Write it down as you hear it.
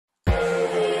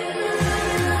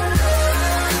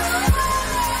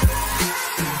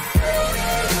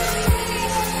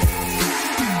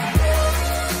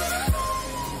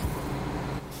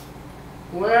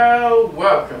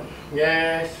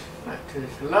to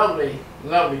this lovely,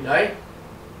 lovely day.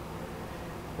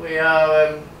 We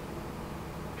are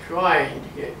trying to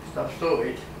get stuff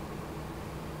sorted.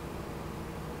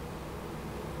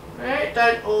 It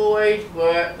don't always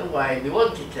work the way we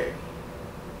want it to.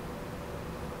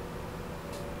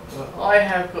 Well, I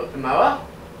have got the mower.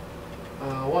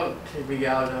 I want to be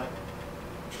able to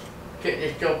get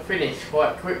this job finished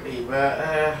quite quickly, but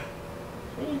it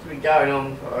seems to be going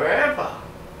on forever.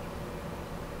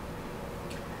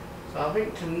 So I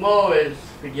think tomorrow's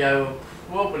video will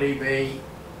probably be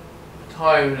a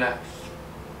time lapse.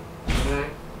 You know?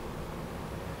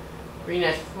 I think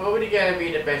that's probably going to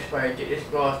be the best way to get this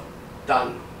grass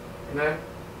done. You know?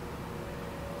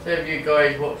 So if you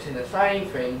guys watching the same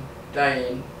thing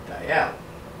day in, day out.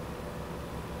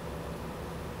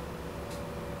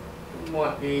 It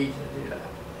might be easy to do that.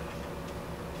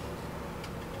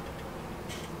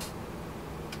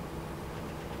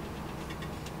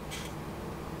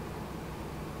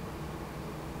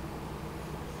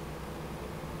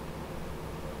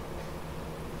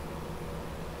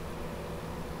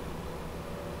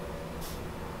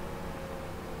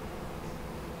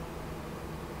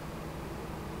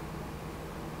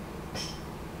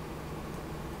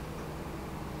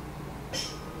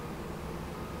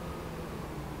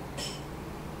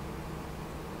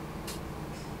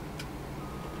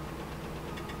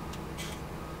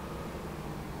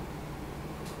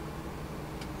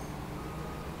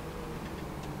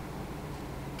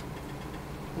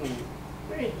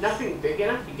 There's nothing big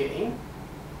enough to get in.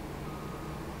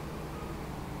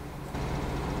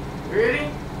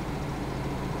 Really?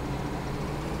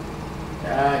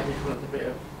 I just want a bit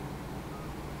of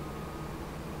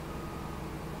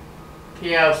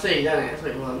TLC, don't it? That's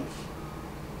what it wants.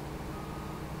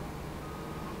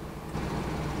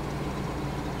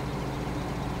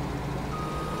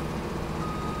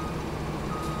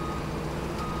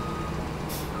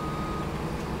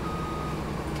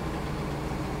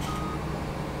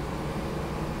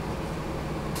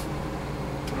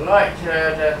 I like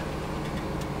to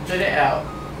set it out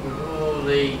with all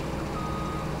the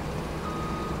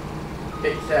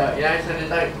bits out, you know, so they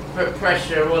don't put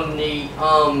pressure on the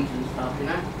arms and stuff, you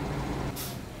know.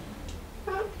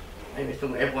 Well, maybe it's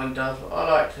not what everyone does, but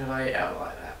I like to lay it out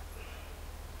like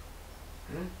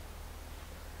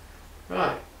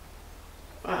that.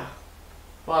 Right.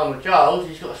 Farmer Giles,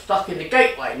 he's got stuck in the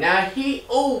gateway. Now, he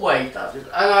always does this,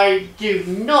 and I do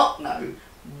not know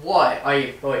why I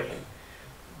employ him.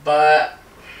 But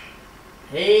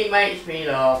he makes me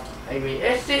laugh. I mean,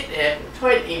 let's sit there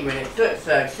for 20 minutes. Look,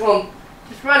 sir, come on,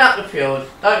 just run up the field.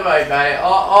 Don't worry about it.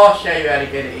 I'll show you how to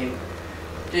get it in.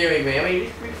 Dear me. I mean,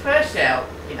 just reverse out,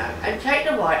 you know, and take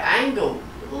the right angle.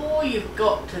 All you've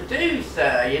got to do,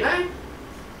 sir, you know.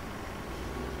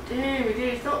 Dear me,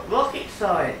 it's not rocket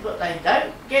science, but they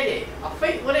don't get it. I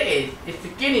think what it is the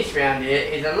Guinness round here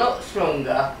is a lot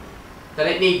stronger than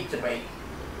it needs to be.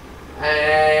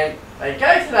 And they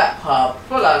go to that pub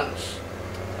for lunch,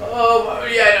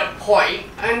 only at a point,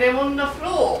 and they're on the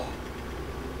floor.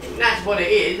 And that's what it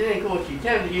is, and then of course you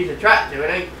tell them to use a tractor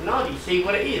and they can hardly see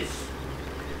what it is.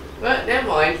 But never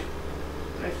mind,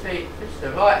 let's see, it's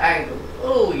the right angle.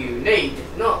 All you need,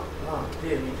 it's not, oh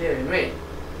dear me.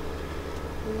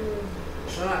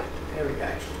 Right, there we go.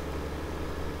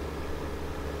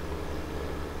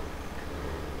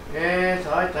 Yes,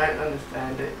 I don't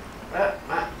understand it. But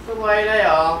that's the way they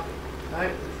are.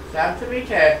 So just have to be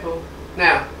careful.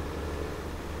 Now,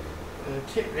 I'm going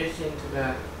to tip this into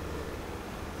the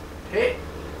pit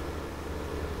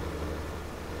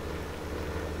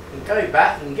and go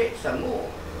back and get some more.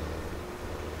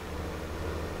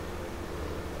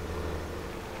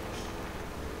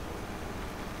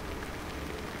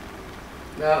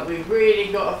 Now, we've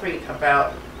really got to think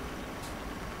about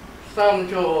some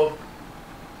sort of,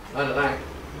 I don't know,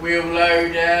 wheel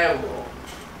loader or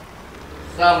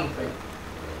something.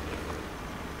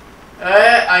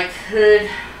 I could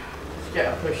just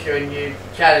get a pusher and use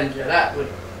the Challenger. That would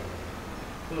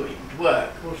work.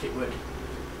 Of course it would.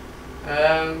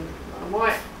 I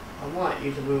might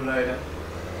use a wheel loader.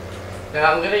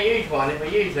 Now I'm going to use one. If I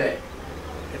use it,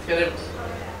 you're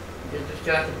just going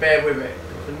to have to bear with it.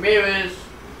 The mirrors,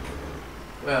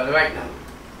 well, there ain't none.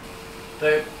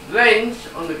 The lens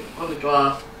on the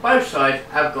glass, both sides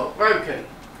have got broken.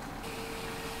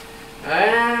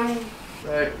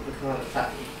 So we can't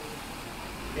attack it.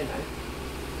 You know,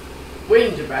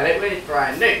 whinge about it when it's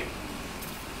brand new.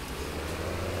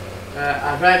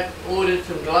 I've had ordered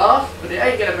some glass, but it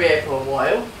ain't going to be here for a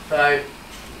while, so I'm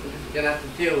just going to have to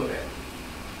deal with it.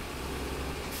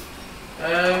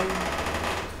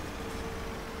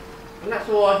 And that's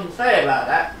all I can say about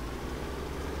that.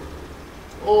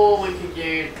 or we could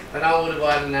use an older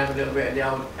one and have a little bit of the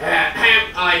old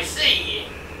IC.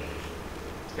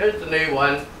 Here's the new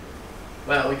one.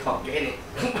 Well, we can't get in it.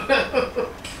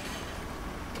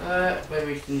 Maybe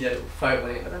we can do a little photo on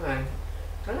it, I don't know.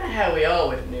 I don't know how we are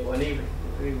with the new one even.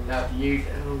 We don't even know how to use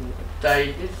it all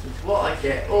day. This is what I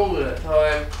get all the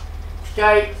time.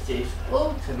 Gates is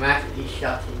automatically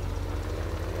shutting.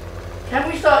 Can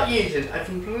we start using a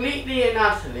completely and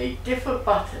utterly different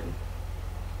button,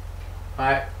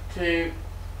 right, to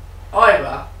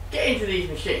either get into these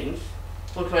machines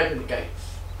or to open the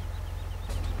gates?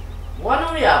 One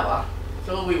or the other, that's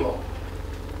all we want.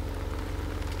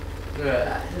 Look at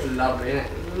that, this is lovely, isn't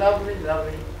it? Lovely,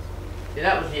 lovely. Yeah,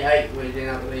 that was the 8 we was in,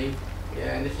 I believe.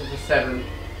 Yeah, and this is the 7.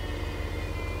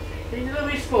 She's a little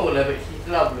bit smaller, but she's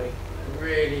lovely. It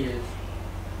really is.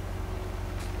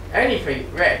 Anything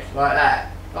red like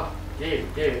that, oh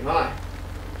dear my.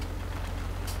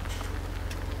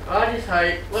 I just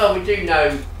hope, well, we do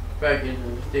know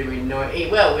Ferguson's doing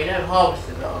 19, well, we know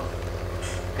harvesters are.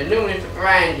 And normally it's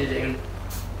branded in,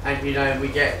 and you know, we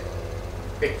get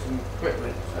bits of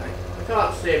equipment, so I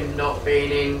can't see him not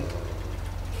being in,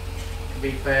 to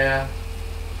be fair.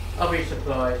 I'll be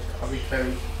surprised, I'll be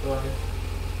very surprised.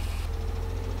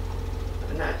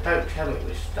 No, don't tell me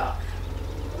we're stuck.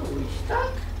 Are we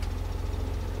stuck?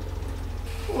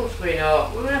 Of course we're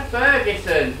not. We're at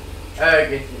Ferguson.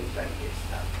 Ferguson don't get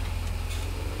stuck.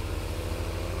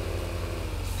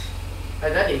 I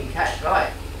don't even catch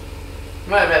light.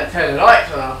 Might have to turn the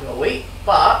lights on after a week,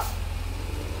 but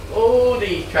all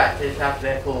these tractors have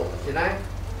their ports, you know.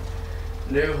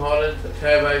 New Holland, the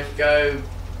turbos go.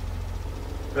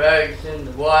 Ferguson,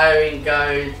 the wiring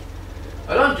goes.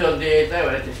 And on John Deere, they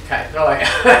would have just catch light.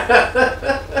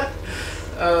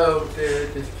 Oh dear,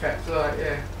 just catch light,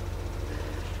 yeah.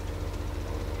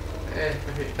 Yeah,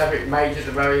 nothing major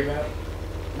to worry about.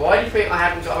 Why do you think I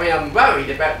haven't got, I mean, I'm worried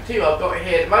about the 2 I've got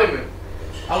here at the moment.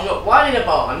 I've got one in a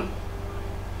barn.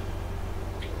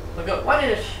 I've got one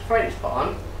in a French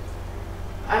barn.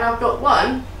 And I've got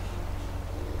one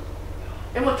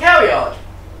in my cow yard.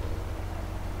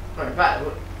 Well, in fact, I've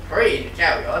got 3 in the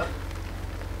cow yard.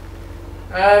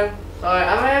 So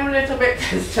I am a little bit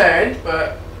concerned,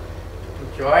 but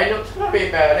I'm trying not to worry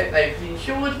about it. They've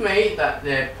assured me that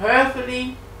they're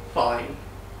perfectly fine.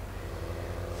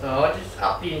 So I'll just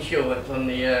up the insurance on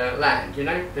the land, you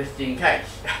know, just in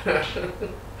case.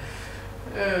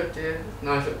 Oh dear,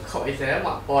 nice little cottage there. I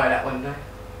might buy that one day.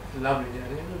 It's lovely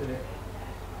down there, look at it.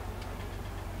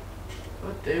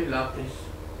 I do love this.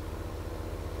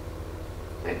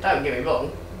 And don't get me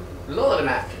wrong, a lot of the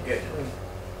maps are good.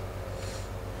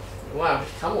 Wow,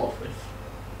 it's come off with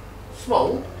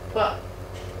small, but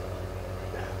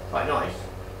yeah, quite nice.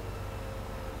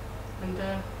 And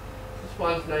this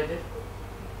one's no different.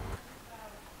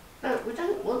 No, we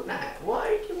don't want that.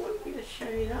 Why do you want me to show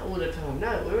you that all the time?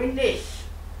 No, we're in this.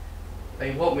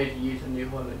 They want me to use a New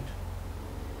Holland.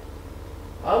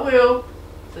 I will.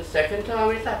 It's the second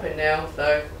time it's happened now,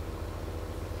 so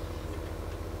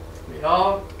we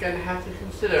are going to have to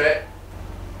consider it.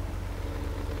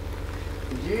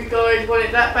 If you guys want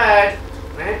it that bad,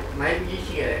 eh, maybe you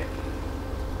should get it.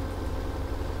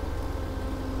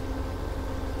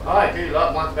 I do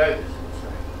like my Ferguson.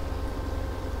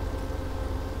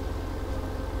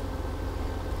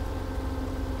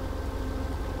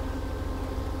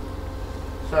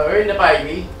 So we're in the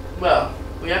baby. Well,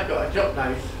 we have got a drop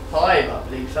nose 5, I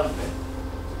believe, something.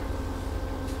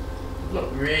 It's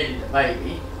not really the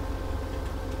baby.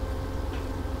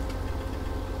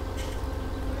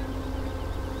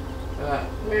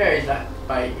 Where is that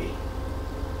baby?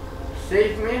 See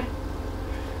it from here?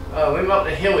 Oh, when we're up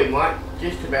the hill we might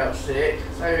just about see it.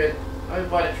 It's over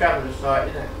by the traveller's site,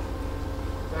 isn't it?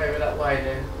 It's over that way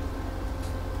there.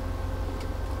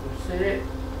 You'll see it?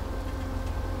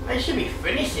 They should be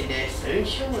finishing there soon,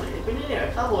 surely. They've been in there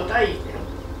a couple of days now.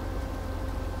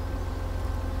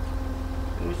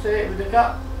 Can we see it with the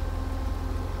gut?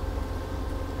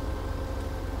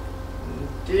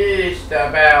 Just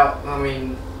about, I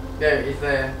mean, there it is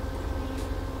there.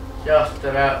 Just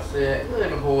about see it. Look at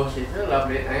them horses, they're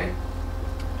lovely, aren't they?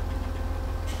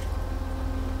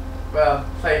 Well,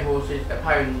 say horses, they're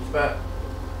ponies, but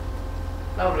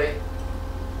lovely.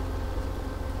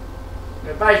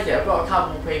 Now basically, I've got a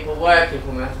couple of people working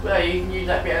for me. Well, you can use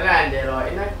that bit of land there,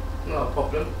 like, you know? Not a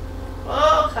problem.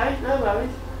 Oh, okay, no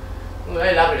worries. Well,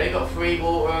 they love it. They've got free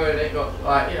water and they've got,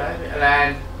 like, you know, a bit of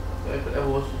land. They put their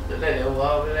horses, there they all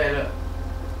are over there, look.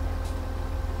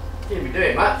 Didn't be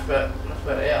doing much, but that's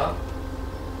where they are.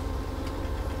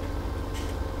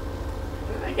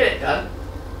 They get it done.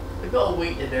 They've got a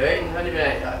week to do it, and it's only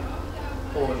been out like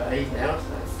 4 days now, so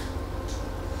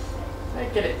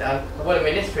I'll get it done. I want them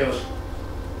in this field.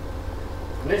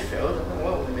 In this field, I don't know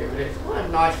what we're going to do with this. What a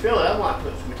nice field. I might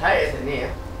put some potatoes in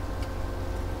here.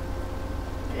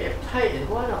 Yeah, potatoes,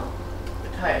 why not?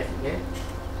 Potatoes in here.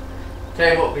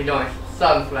 Tell you what would be nice,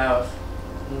 sunflowers.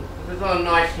 If it's on a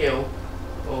nice hill,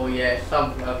 oh yeah,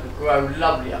 sunflowers would grow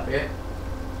lovely up here.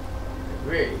 It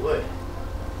really would.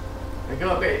 They've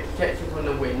got a bit of protection from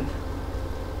the wind.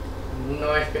 And a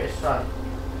nice bit of sun.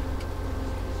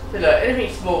 So look,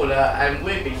 anything smaller and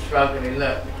we'd be struggling,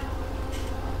 look.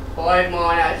 5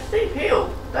 mile, it's a steep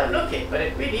hill. Don't look it, but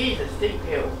it really is a steep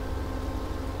hill.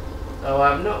 So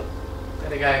I'm not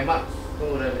going to go much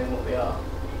smaller than what we are.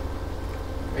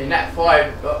 I mean that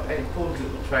 5 we've got an important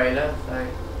little trailer, so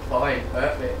fine,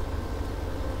 perfect.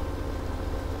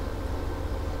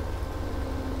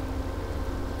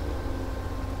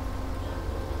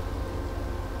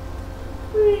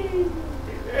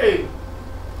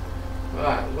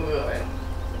 Right, what have we got then?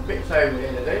 Some bits over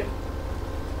here to do.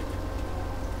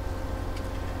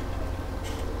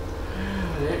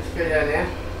 Let's go down there.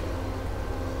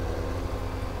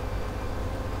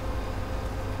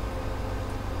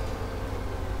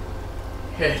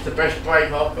 Yeah, it's the best break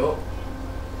I've got.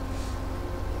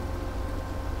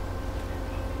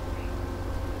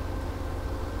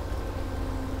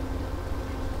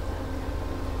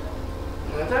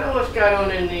 I don't know what's going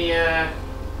on in the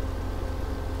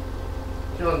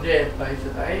John Deere place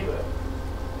today, but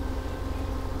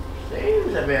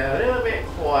seems a little bit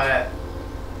quiet.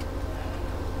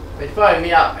 They phoned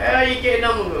me up. How are you getting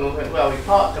on with them? I went, well, we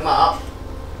parked them up.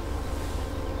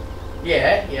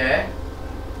 Yeah, yeah.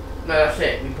 No, that's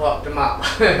it. We parked them up.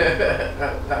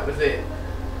 that was it.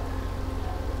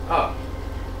 Oh.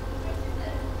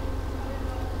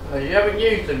 Oh, you haven't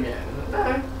used them yet?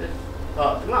 No, just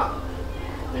parked them up.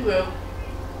 We will.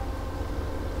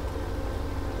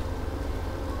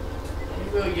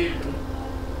 We will use them.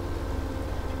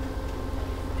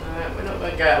 We're not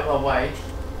going to go out of our way.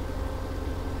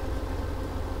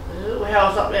 There's a little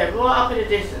house up there, right up in the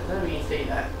distance. I don't know if you can see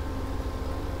that.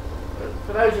 But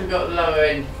for those who've got lower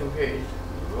end computers,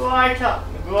 right up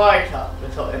the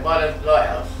top there by the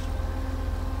lighthouse.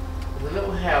 There's a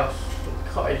little house, a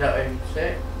cottage up there, you can see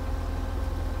it.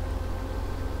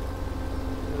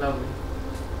 Lovely.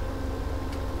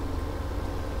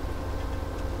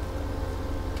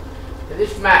 So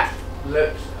this map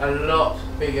looks a lot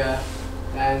bigger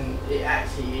than it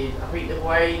actually is. I think the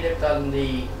way they've done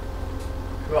the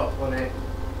crop on it,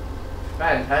 it's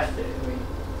fantastic. I mean,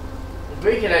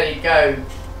 we can only go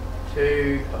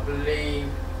to, I believe,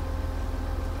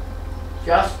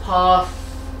 just past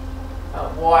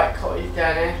that white cottage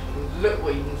down there. And look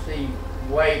what you can see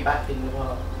way back in the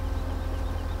park.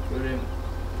 Brilliant.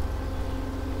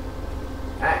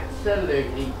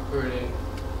 Absolutely brilliant.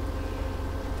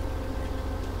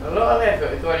 A lot of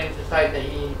effort has gone into something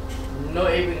that you're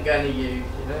not even going to use,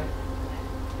 you know.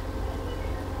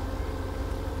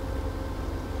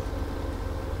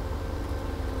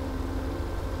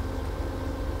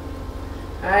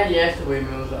 And yes, the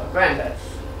windmills are Grandad's.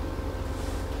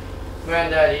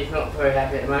 Grandad is not very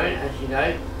happy at the moment, as you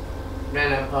know.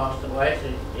 Nana passed away,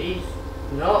 so he's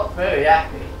not very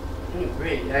happy. He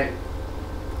really ain't.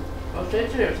 I said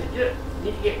to him, I said, look,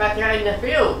 you need to get back out in the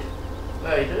field.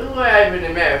 Well, he's all the way over in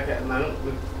America at the moment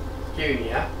with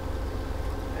Junior.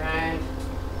 And,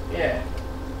 yeah,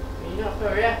 he's not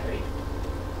very happy.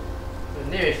 The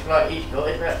nearest flight he's got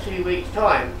is about 2 weeks'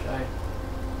 time, so.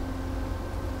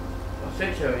 I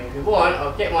said to him, if you want,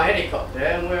 I'll get my helicopter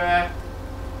and we'll have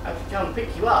to come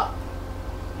pick you up.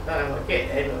 I don't know if I get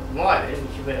there, but might then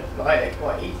we should be able to fly there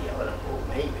quite easy, I would have thought,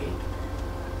 maybe.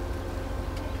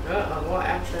 But I might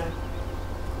have to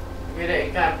get it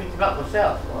and go and pick him up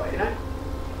myself, right, you know?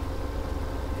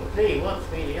 We'll see, he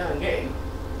wants me to go and get him.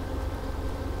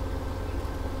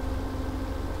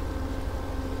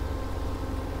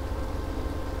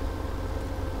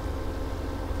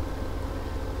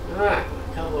 Alright,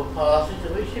 a couple of passes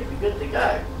and we should be good to go.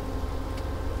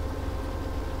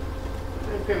 I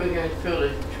don't think we're going to fill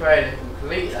this trailer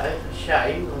complete though, it's a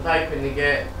shame. I was hoping to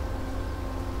get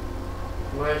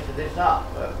most of this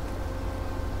up, but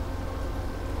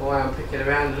why I'm picking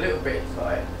around a little bit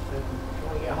inside, so I can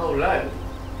try and get a whole load.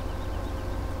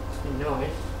 It'd be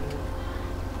nice.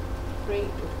 I think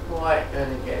we're quite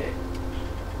going to get it.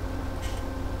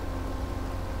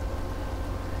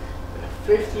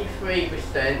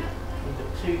 53%, we've got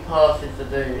 2 passes to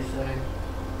do, so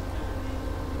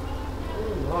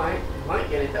might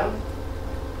get it done.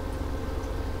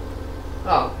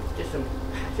 Oh, just some,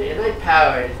 see, no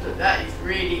power heads. Look, that is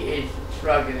really is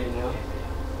struggling now.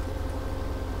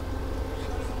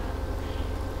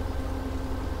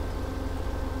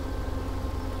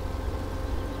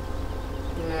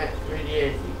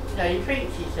 years. You know, you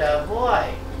think to yourself,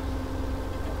 why?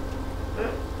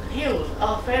 But the hills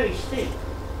are very steep.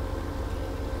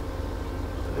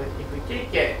 But if we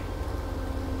did get,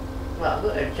 well, I've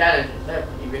got them challenges, they'll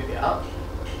probably rip it up.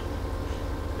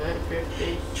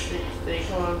 50, 60,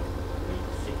 come on,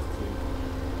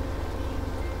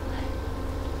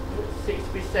 60.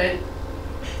 6%.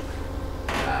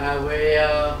 We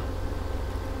are.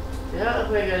 I don't know if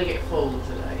we're going to get full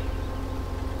today.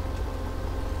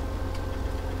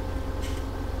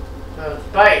 So I was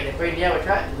debating to bring the other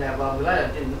tractors out, but I'm glad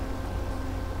I didn't.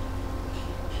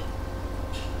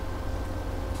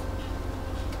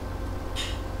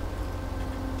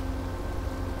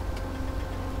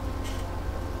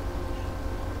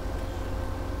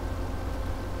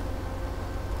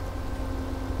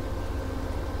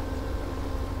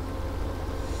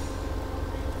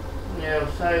 Yeah,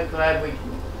 I'm so glad we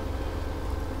didn't.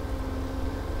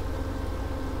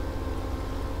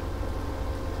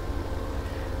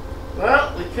 Well,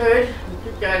 we could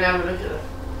go and have a look at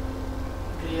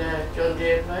the John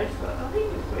Deere place, but I think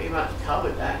we've pretty much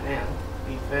covered that now, to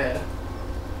be fair.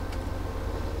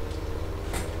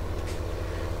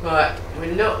 Right,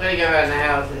 we're not going to go around the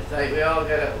house estate, we are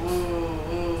going to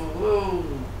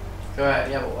go out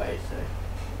the other way, so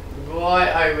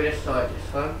right over this side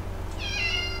this one.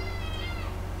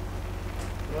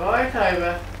 Right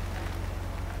over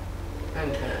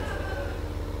and turn.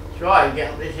 Try and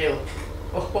get up this hill.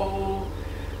 Oh,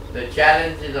 the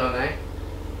challenge is on, eh?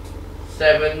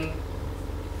 7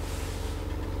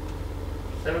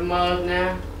 miles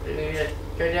now. Do you need to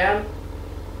go down?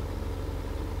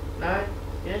 No?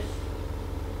 Yes?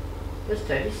 Just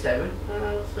 37.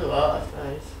 Oh, it's alright, I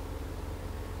suppose.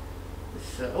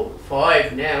 It's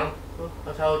 5 now. Oh,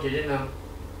 I told you, didn't I?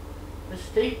 The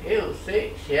steep hill,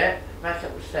 6, yeah. Back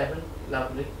up to 7.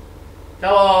 Lovely.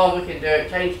 Come on, we can do it.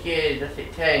 Change gears. That's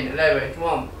it. 10, 11. Come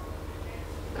on.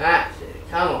 That's it.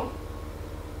 Come on.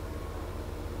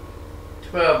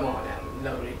 12 miles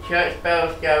now. Lovely. Church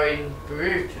bells going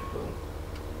beautiful.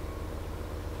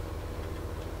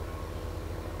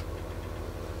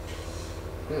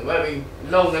 It won't be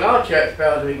long than our church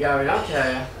bells will be going, I'll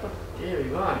tell you. Oh, dearie,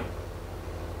 right.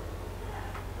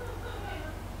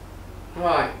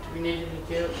 Right, do we need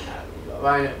anything else? No, we've got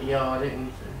rain at the yard, didn't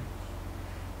we?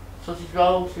 So, sausage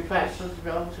rolls, we found sausage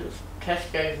rolls, it was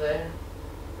Tesco's there.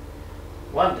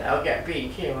 One day I'll get a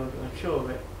B&Q, I'm sure of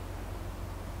it.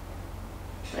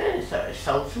 Yeah, so they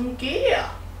sold some gear.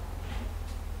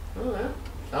 Oh well,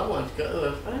 someone's got to,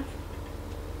 I suppose.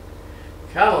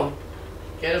 Come on,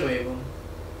 get a move on.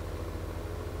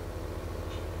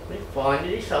 We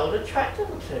finally sold a tractor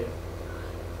or two.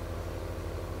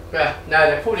 Well, no,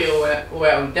 they're probably all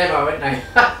out on demo, aren't they?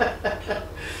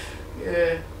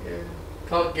 yeah.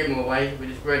 Can't give them away, we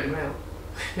just rent them out.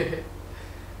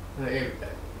 Oh, here we go.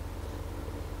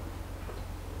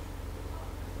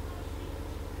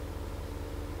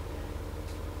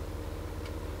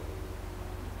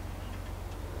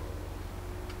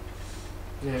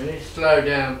 Yeah, we need to slow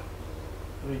down.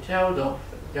 We tailed off,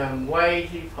 going way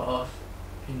too fast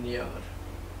in the yard.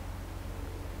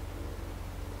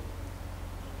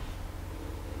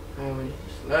 And we need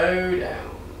to slow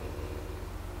down.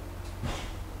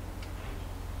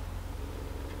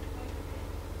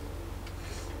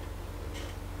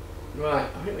 Right,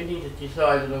 I think we need to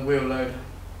decide on a wheel loader.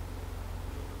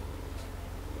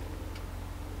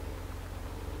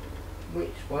 Which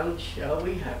one shall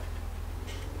we have?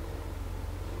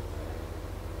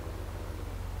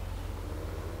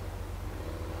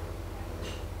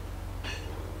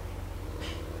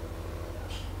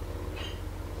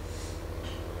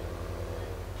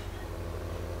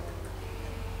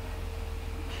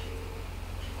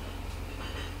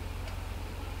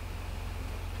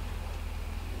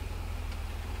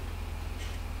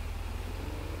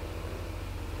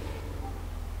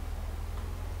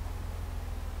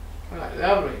 Right,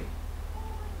 lovely.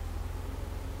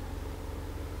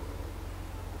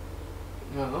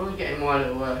 Right, I'm going to get in my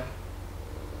little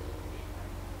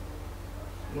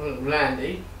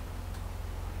Landy.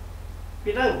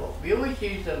 You know what? We always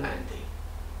use the Landy.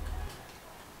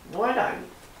 Why don't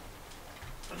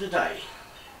today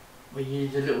we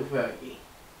use a little Fergie?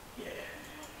 Yeah.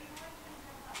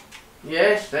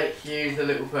 Yes, let's use the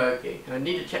little Fergie. I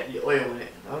need to check the oil in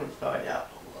it. I haven't started out.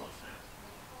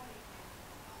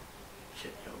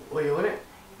 Check the oil in it.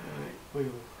 Alright,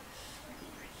 oil.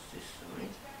 This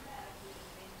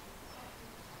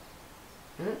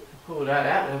side. Pull that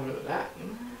out and have a look at that.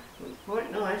 Looks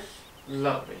quite nice.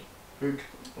 Lovely.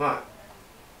 Beautiful. Right.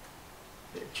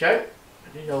 Bit of choke.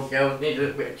 These old girls need a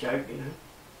little bit of choke, you know.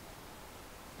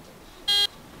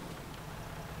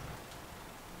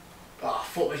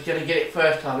 thought we was going to get it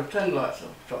first time. We've turned the lights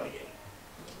off. Try again.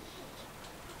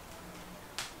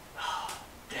 Oh,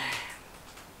 damn.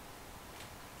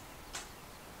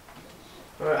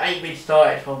 Well, it ain't been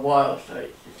started for a while, so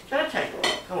it's going to take a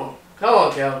while. Come on. Come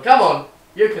on, girl. Come on.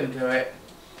 You can do it.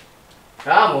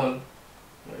 Come on.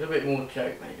 A little bit more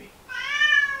joke, maybe.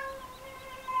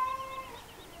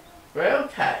 Well,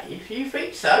 okay, if you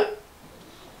think so.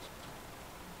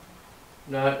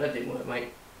 No, that didn't work,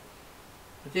 mate.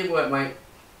 It didn't work, mate.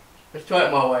 Let's try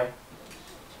it my way.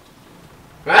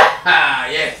 Ah,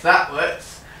 yes, that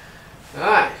works.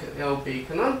 Alright, put the old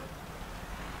beacon on.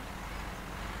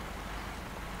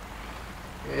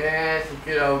 Yeah, some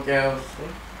good old girls.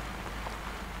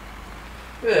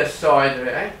 Look at the size of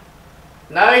it, eh?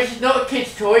 No, this is not a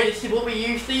kid's toy, this is what we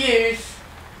used to use.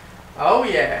 Oh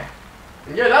yeah.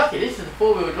 And you're lucky, this is the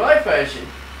 4-wheel drive version.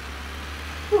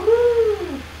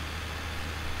 Woohoo!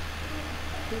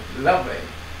 Lovely.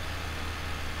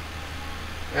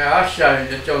 Now I'll show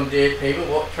the John Deere people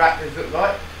what tractors look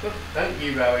like. Don't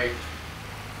you, Rowie?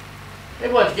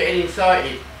 Everyone's getting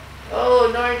excited.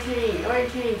 Oh, 19,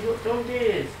 what's John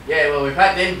Deere's? Yeah, well, we've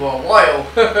had them for a while.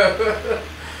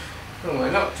 Oh,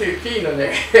 we're not too keen on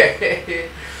it.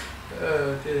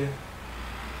 Oh dear.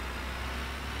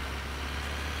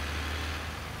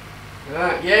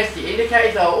 Right, yes, the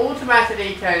indicators are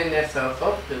automatically turning themselves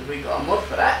off because we got a mod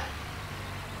for that.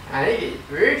 And it is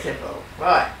beautiful.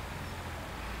 Right.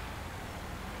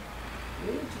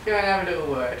 Need to go and have a little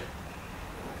word.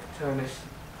 Right, turn this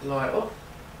light off.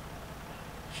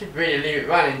 Should really leave it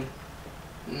running.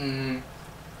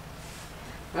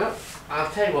 Well, I'll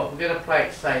tell you what, we're going to play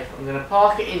it safe. I'm going to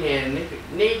park it in here, and if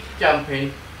it needs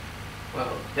jumping,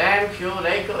 well, damn sure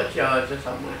they've got a charger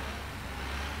somewhere.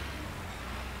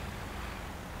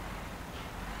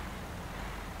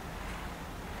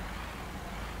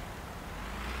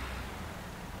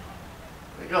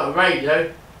 They've got a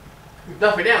radio, with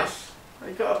nothing else.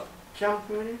 They've got a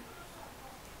jumper in here.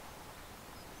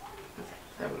 Let's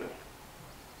have a look.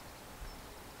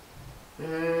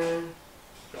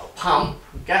 Got a pump,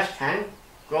 gas can,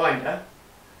 grinder.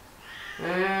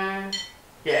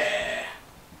 Yeah,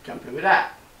 jumping with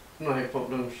that, no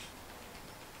problems.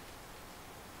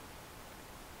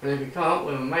 And if we can't,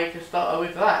 we'll make a starter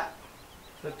with that.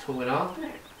 It's a 2.5, isn't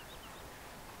it?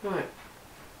 Right,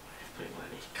 let's put one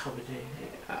of these cupboards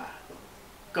in.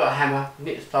 Got a hammer,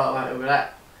 need to start motor with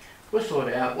that. We'll sort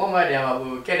it out, one way or the other,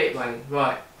 we'll get it running.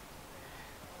 Right,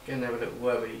 gonna have a little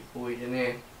word with these boys in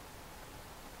here.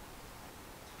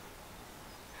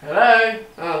 Hello?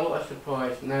 Oh, what a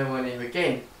surprise. No one here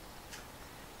again.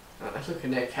 Right, let's look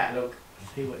in their catalogue,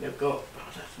 see what they've got.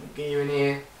 Oh, there's some gear in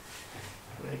here.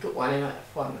 They've got one in at the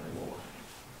front, I don't want one of them.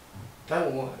 Don't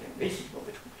want one of them. This is what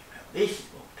we're talking about. This is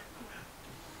what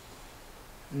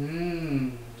we're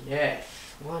talking about. Yes.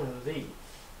 One of these.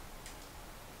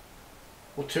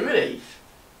 Or two of these.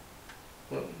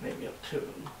 Well, maybe not two of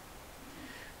them.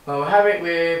 Well, we'll have it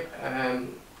with,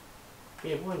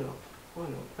 yeah, why not? Why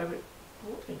not? Have it.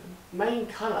 Main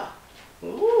colour.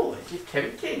 Ooh, this is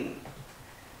tempting.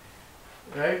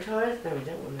 Road tyres? No, we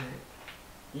don't want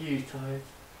that. Used tyres.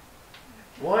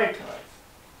 Wide tyres.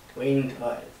 Twin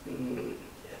tyres.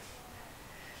 Yes.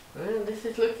 Well, this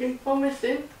is looking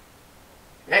promising.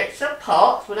 Extra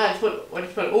parts? Well, no, we'll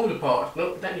just put all the parts.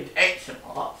 No, we don't need extra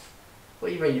parts. What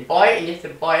do you mean? You buy it and you have to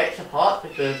buy extra parts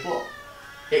because what?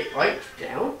 It breaks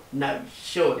down? No,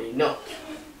 surely not.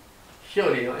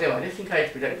 Surely not. Anyway, just in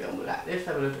case we don't get on with that, let's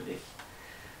have a look at this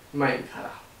main colour.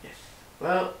 Yes.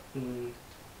 Well,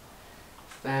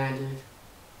 standard.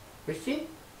 Missing?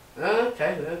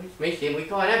 Okay, well, it's missing. We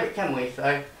can't have it, can we?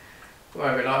 So, we'll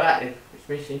have it like that then. It's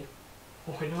missing.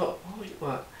 Why not? Why would it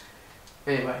work?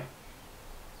 Anyway,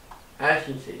 as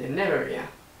you can see, they're never here.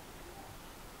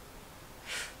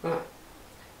 Right.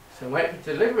 So, wait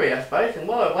for delivery, I suppose. And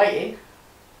while we're waiting,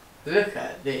 look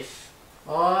at this.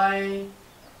 I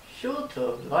sort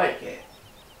of like it.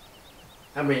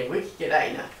 I mean, we could get that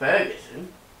in a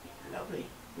Ferguson. Lovely.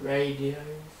 Radios,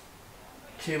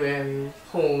 2 areas,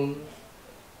 horns.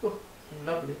 Oh,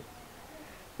 lovely.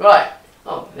 Right.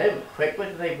 Oh, they were quick. Where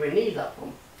did they bring these up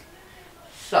from?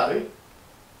 So,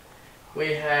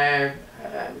 we have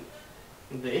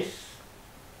this.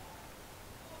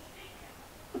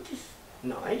 Which is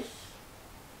nice.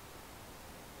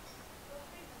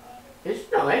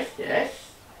 It's nice, yes.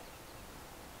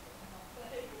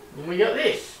 And we got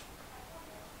this.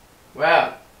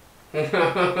 Wow. This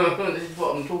is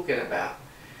what I'm talking about.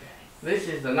 This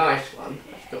is the nice one.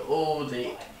 It's got all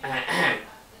the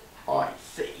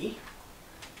IC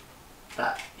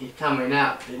that is coming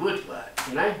out the woodwork,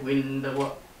 you know, window,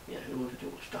 what, you know, all the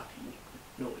little stuff you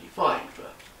normally find for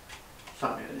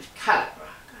something of this calibre,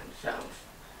 and sounds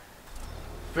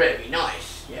very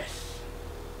nice, yes.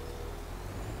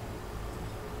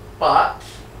 But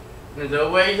there's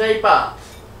always a but.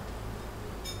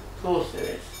 Of course there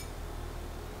is.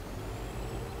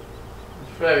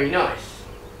 It's very nice.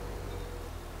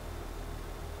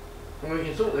 And we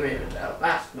can sort the mirrors out,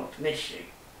 that's not an issue.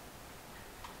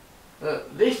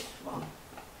 But this one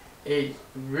is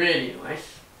really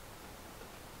nice.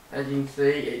 As you can see,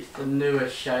 it's the newer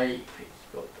shape,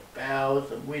 it's got the bells,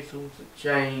 the whistles, the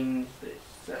chains,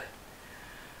 it's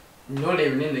not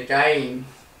even in the game,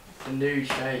 it's a new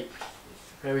shape,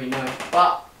 it's very nice.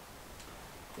 But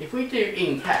if we do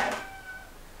in cab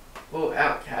or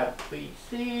out cab, we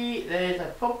see there's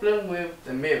a problem with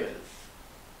the mirrors.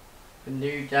 The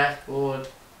new dashboard,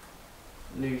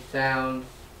 new sounds.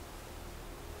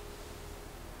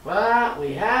 But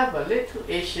we have a little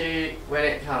issue when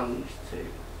it comes to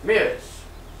mirrors.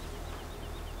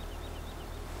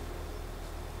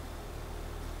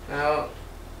 Now,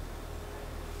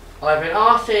 I've been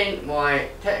asking my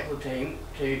technical team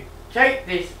to take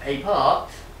this apart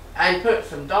and put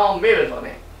some darn mirrors on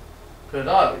it, because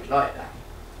I would like that.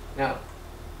 Now,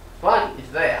 one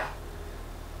is there,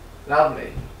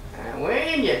 lovely, and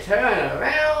when you turn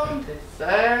around, it's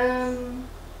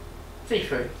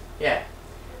see-through, yeah.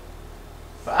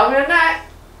 But other than that,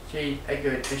 she's a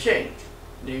good machine.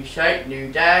 New shape,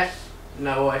 new dash,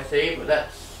 no IC, but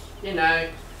that's, you know,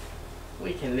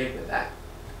 we can live with that.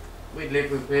 We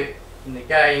live with it in the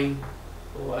game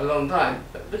for a long time.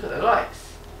 But look at the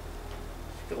lights.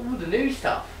 It's got all the new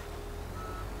stuff.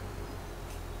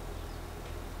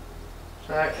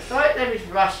 So it's like they was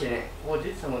rushing it, or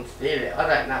did someone steal it? I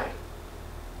don't know.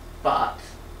 But,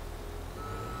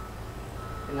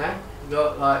 you know, we've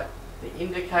got like the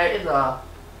indicators are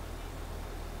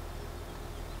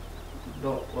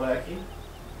not working.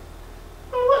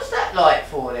 Well, what's that light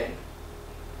for then?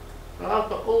 Well, I've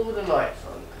got all the lights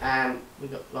on and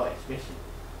we've got lights missing.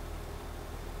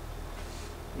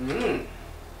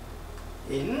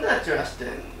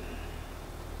 Interesting.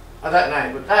 I don't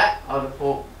know, but that I would have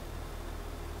thought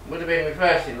would have been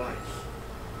reversing lights.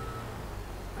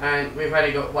 And we've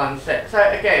only got one set. So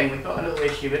again, we've got a little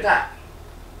issue with that.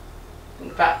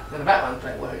 And the back ones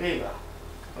don't work either.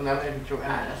 Well, no, maybe draw it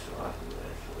out, that's alright.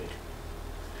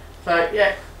 So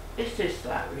yeah, it's just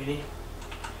that really.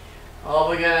 Are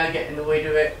we going to get in the weed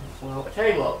with it? Well, I'll tell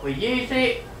you what, we use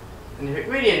it, and if it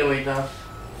really annoys us,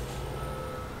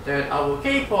 then I will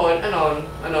keep on and on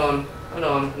and on and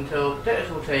on until the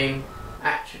technical team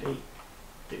actually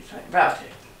do something about it.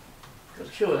 Because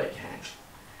I'm sure they can.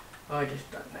 I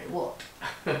just don't know what.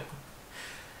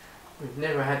 We've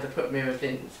never had to put mirrors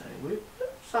in, so we've put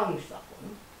some stuff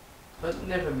on, but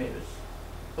never mirrors.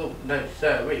 Oh no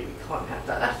sir, we can't have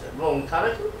that, that's the wrong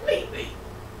colour completely.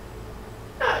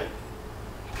 No,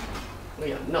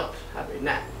 we are not having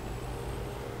that.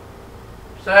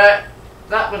 So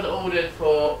that was ordered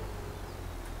for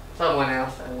someone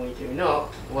else and we do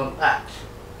not want that.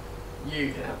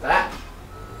 You can have that.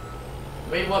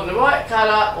 We want the right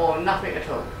colour or nothing at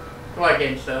all. Try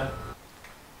again sir.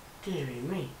 Dearie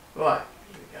me. Right,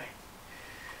 here we go.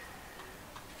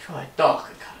 Try a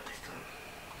darker colour.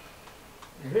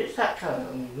 If it's that colour,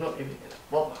 I'm not even going to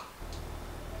bother.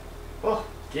 Oh,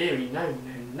 dearie, no,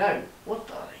 no, no.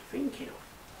 What are they thinking of?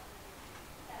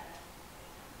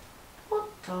 What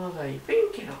are they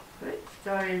thinking of? Let's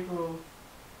go for...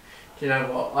 Do you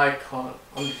know what? I can't.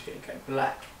 I'm just going to go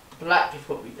black. Black is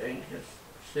what we're doing, because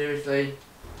seriously...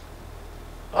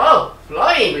 Oh,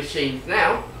 flying machines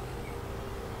now.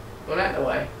 Gone out the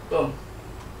way. Boom.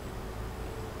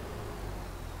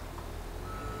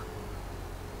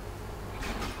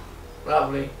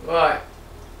 Lovely, right.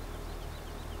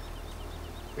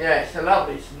 Yeah, it's a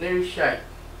lovely, it's a new shape.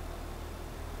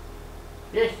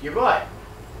 Yes, you're right.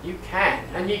 You can.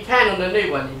 And you can on the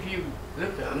new one, if you look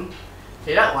at them.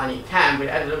 See that one you can, but it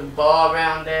has a little bar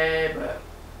around there, but...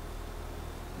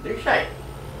 New shape.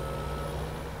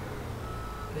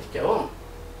 Let's go on.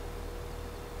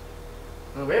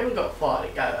 Well, we haven't got far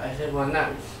to go, as everyone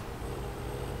knows.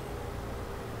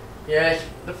 Yes,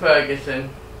 the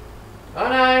Ferguson. Oh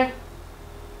no!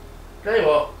 Tell you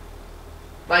what,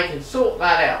 they can sort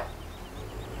that out.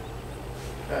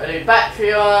 Put a new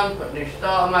battery on, put a new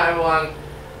starter motor on.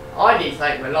 I need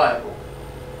something reliable.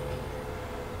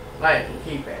 They can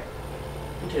keep it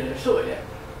until they've sorted it.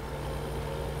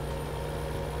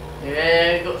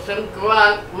 Yeah, we've got some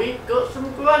grunt. We've got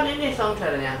some grunt in this, I'm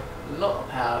telling you. A lot of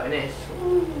power in this.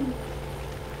 Ooh.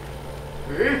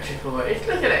 Beautiful it is.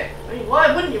 Look at it. I mean,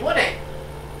 why wouldn't you want it?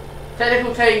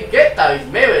 Technical team, get those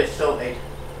mirrors sorted.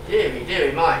 Deary,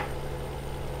 deary my.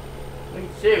 We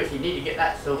Seriously, you need to get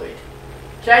that sorted.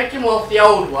 Take him off the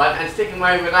old one and stick him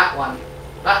over that one.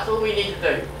 That's all we need to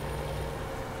do.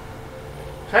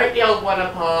 Take the old one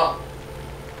apart,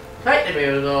 take the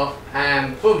wheels off,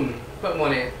 and boom, put them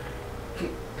on here.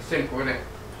 Simple, isn't it?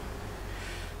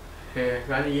 Yeah, if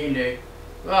only you knew.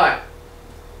 Right,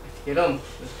 let's get on.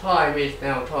 The time is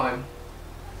now time.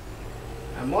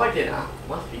 And my dinner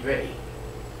must be ready.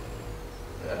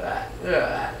 Look at that, look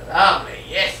at that. Lovely,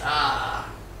 yes,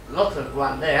 lots of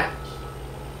one there.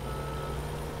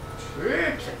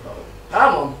 Beautiful.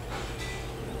 Come on.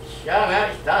 Show them how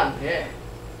it's done, yeah.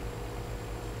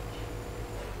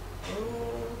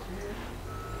 Oh,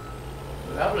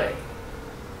 dear. Lovely.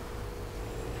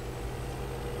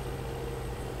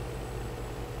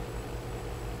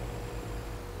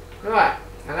 Right,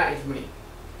 and that is me.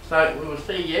 So we will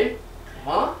see you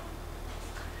tomorrow.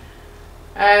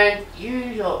 And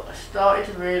you are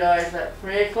starting to realise that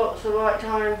 3 o'clock's the right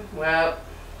time. Well,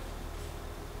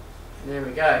 there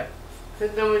we go.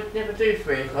 Because no one would never do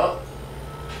 3 o'clock.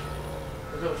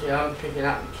 Because obviously I'm picking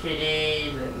up the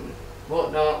kiddies and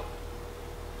whatnot.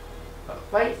 But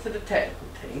thanks to the technical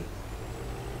team,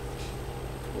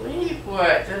 we've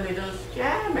worked a little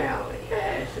scam out.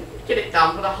 Yes, we could get it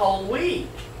done for the whole week.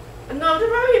 And not to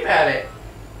worry about it.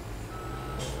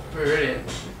 Brilliant.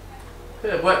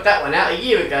 Could have worked that one out a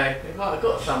year ago. We might have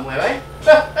got somewhere, eh?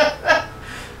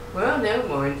 Well, never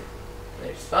mind.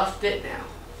 They've bust it now.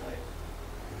 So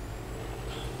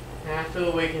that's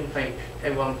all we can thank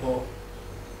everyone for.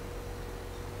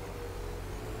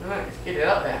 Alright, let's get it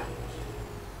up there.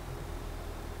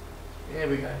 There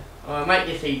we go. I'll make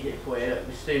this easier for you. Look,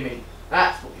 assuming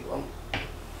that's what you want.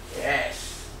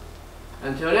 Yes.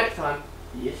 Until next time.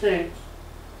 See you soon.